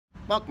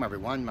Welcome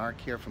everyone, Mark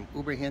here from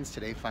Uber Hints.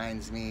 Today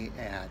finds me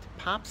at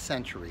Pop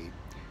Century,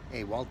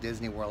 a Walt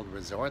Disney World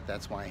resort.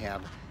 That's why I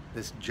have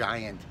this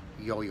giant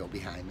yo-yo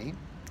behind me.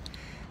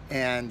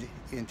 And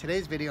in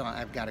today's video,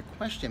 I've got a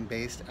question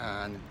based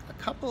on a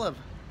couple of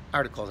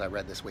articles I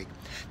read this week.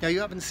 Now, you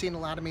haven't seen a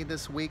lot of me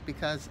this week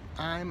because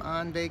I'm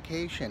on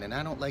vacation, and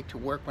I don't like to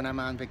work when I'm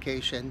on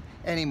vacation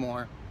any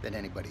more than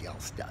anybody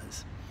else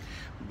does.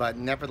 But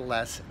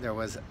nevertheless, there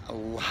was a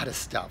lot of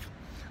stuff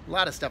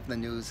in the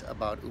news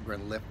about Uber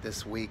and Lyft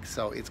this week,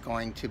 so it's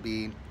going to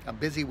be a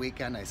busy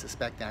weekend. I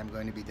suspect I'm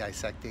going to be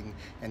dissecting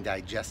and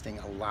digesting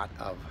a lot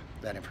of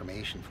that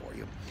information for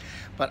you.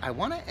 But I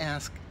want to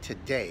ask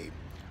today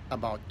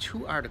about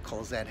two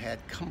articles that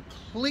had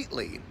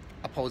completely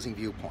opposing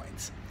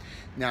viewpoints.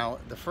 Now,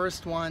 the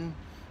first one,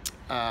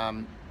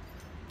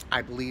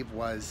 I believe,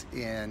 was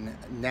in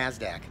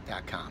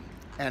NASDAQ.com.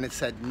 And it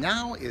said,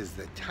 now is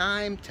the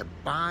time to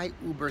buy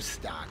Uber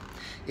stock.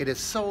 It is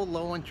so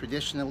low, and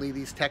traditionally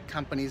these tech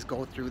companies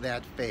go through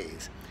that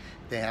phase.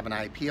 They have an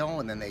IPO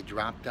and then they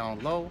drop down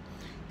low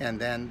and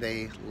then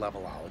they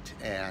level out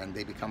and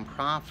they become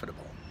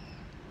profitable.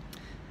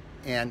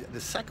 And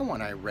the second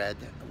one I read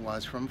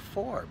was from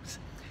Forbes.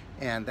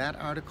 And that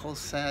article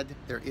said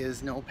there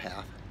is no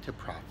path to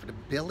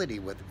profitability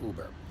with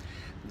Uber.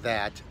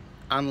 That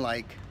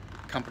unlike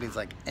companies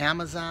like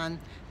Amazon,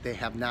 they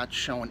have not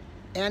shown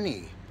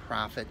any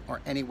profit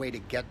or any way to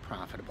get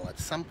profitable. At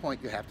some point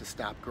you have to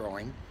stop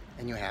growing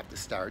and you have to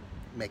start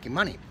making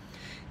money.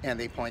 And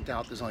they point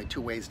out there's only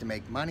two ways to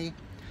make money: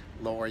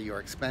 lower your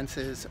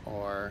expenses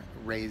or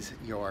raise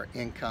your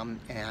income.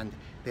 And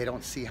they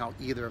don't see how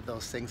either of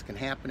those things can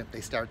happen. If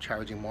they start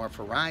charging more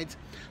for rides,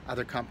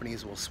 other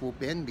companies will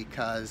swoop in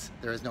because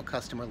there is no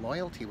customer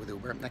loyalty with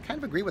Uber. And I kind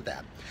of agree with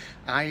that.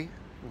 I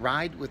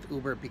ride with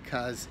Uber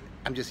because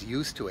I'm just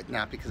used to it,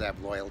 not because I have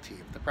loyalty.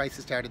 If the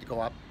prices started to go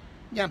up,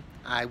 yeah,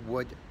 I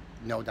would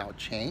no doubt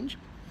change.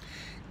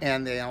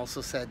 And they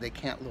also said they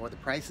can't lower the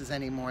prices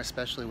anymore,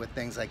 especially with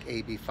things like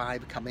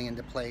AB5 coming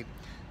into play.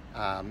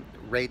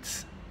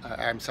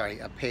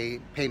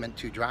 Payment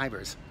to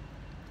drivers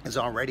is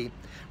already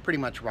pretty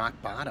much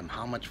rock bottom.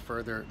 How much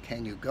further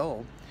can you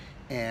go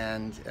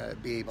and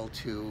be able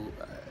to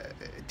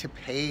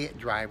pay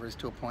drivers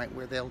to a point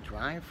where they'll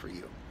drive for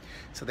you?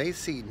 So they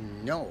see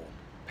no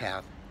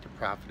path to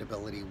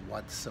profitability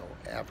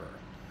whatsoever.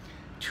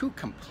 Two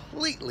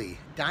completely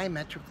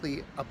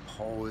diametrically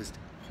opposed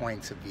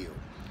points of view.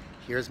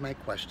 Here's my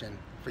question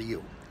for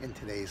you in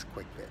today's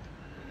quick vid.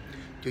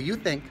 Do you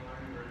think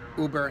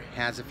Uber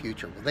has a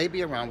future? Will they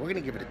be around? We're going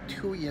to give it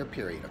a 2-year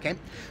period, okay?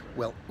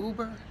 Will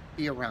Uber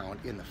be around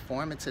in the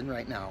form it's in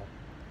right now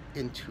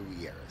in 2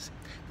 years?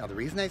 Now, the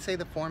reason I say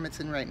the form it's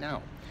in right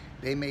now,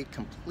 they may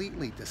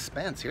completely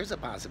dispense. Here's a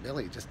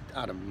possibility just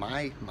out of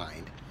my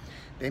mind.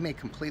 They may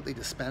completely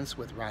dispense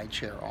with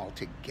rideshare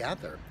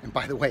altogether. And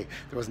by the way,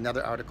 there was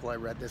another article I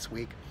read this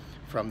week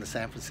from the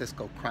San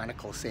Francisco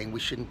Chronicle saying we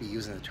shouldn't be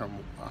using the term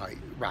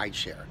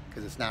rideshare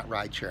because it's not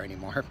rideshare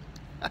anymore.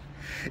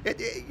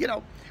 You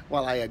know,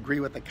 while I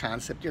agree with the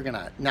concept, you're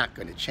not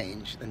going to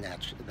change the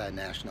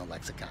national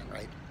lexicon,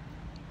 right?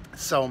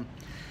 So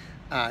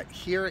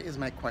here is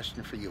my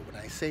question for you. When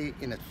I say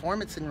in the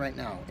form it's in right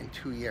now, in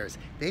 2 years,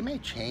 they may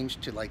change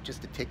to like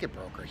just a ticket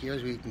broker.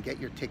 Here's where you can get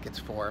your tickets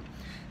for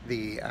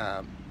the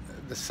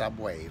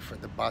subway, for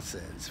the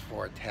buses,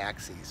 for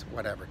taxis,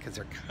 whatever, because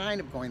they're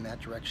kind of going that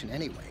direction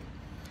anyway.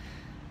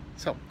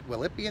 So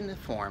will it be in the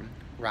form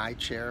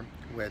rideshare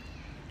with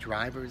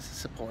drivers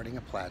supporting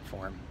a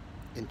platform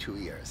in 2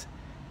 years?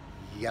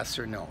 Yes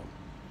or no?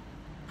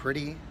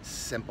 Pretty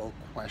simple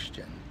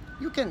question.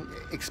 You can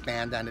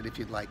expand on it if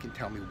you'd like and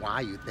tell me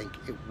why you think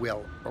it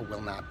will or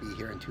will not be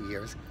here in 2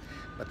 years.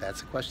 But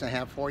that's the question I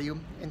have for you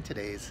in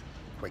today's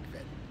quick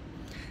vid.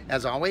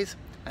 As always,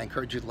 I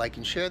encourage you to like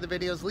and share the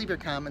videos. Leave your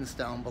comments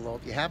down below.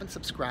 If you haven't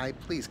subscribed,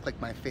 please click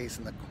my face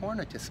in the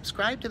corner to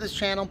subscribe to this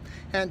channel.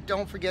 And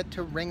don't forget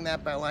to ring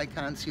that bell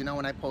icon so you know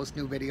when I post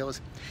new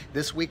videos.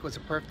 This week was a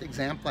perfect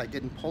example. I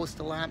didn't post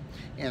a lot,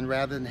 and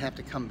rather than have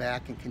to come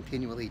back and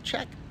continually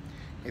check,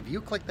 if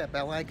you click that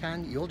bell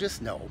icon, you'll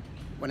just know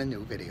when a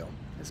new video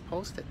is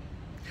posted.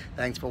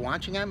 Thanks for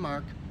watching. I'm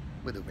Mark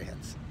with Uber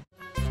Hints.